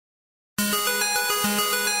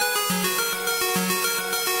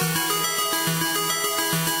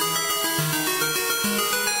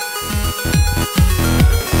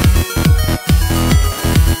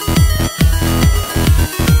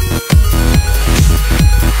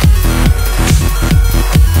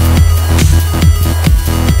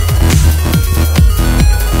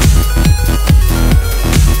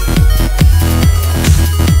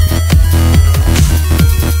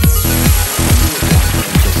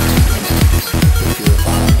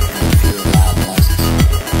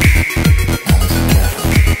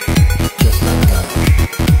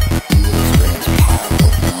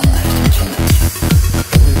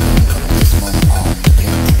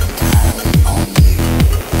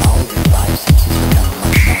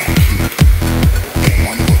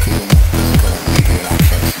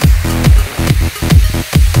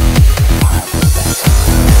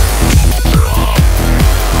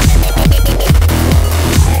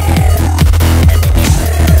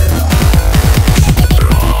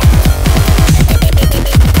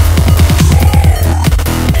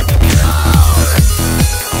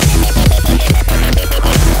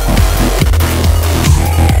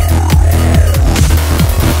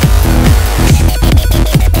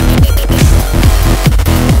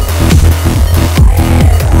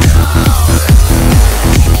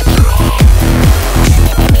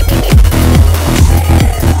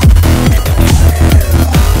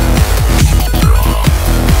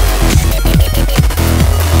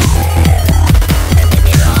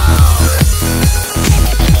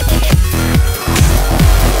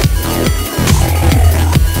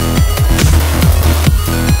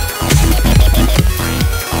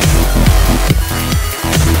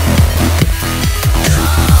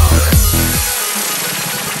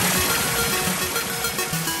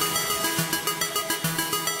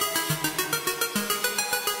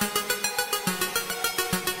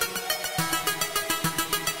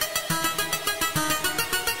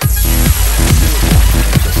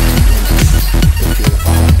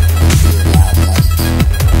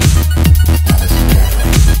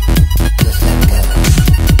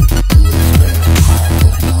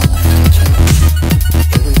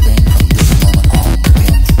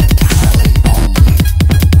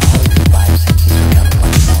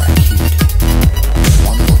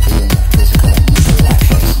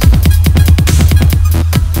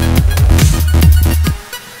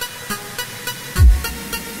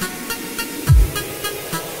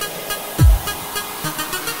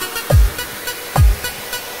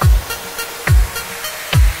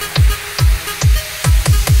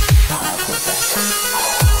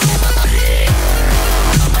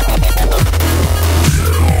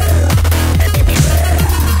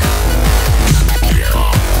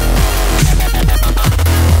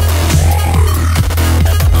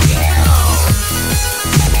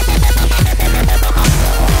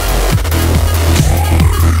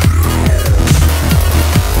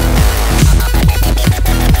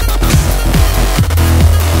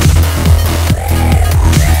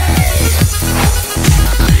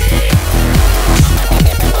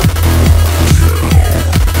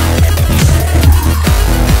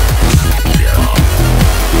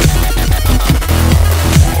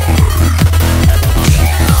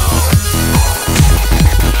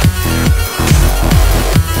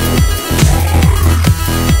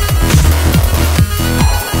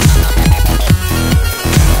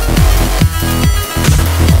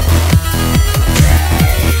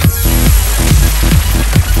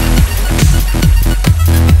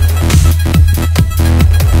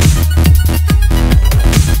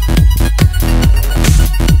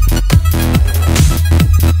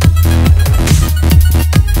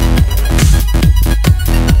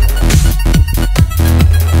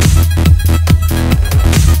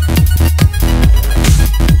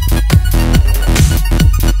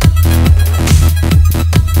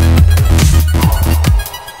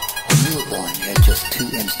born, you had just two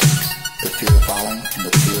instincts, the fear of falling and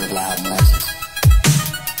the fear of loud noises.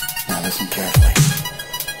 Now listen carefully.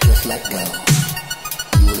 Just let go.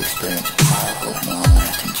 You will experience powerful and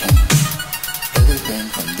long-lasting change. Everything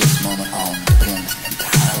from this moment on depends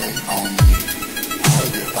entirely on you. All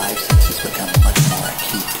of your five senses become much more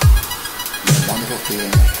acute. You have a wonderful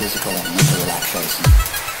feeling of physical and mental relaxation.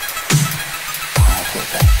 Powerful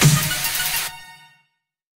effect.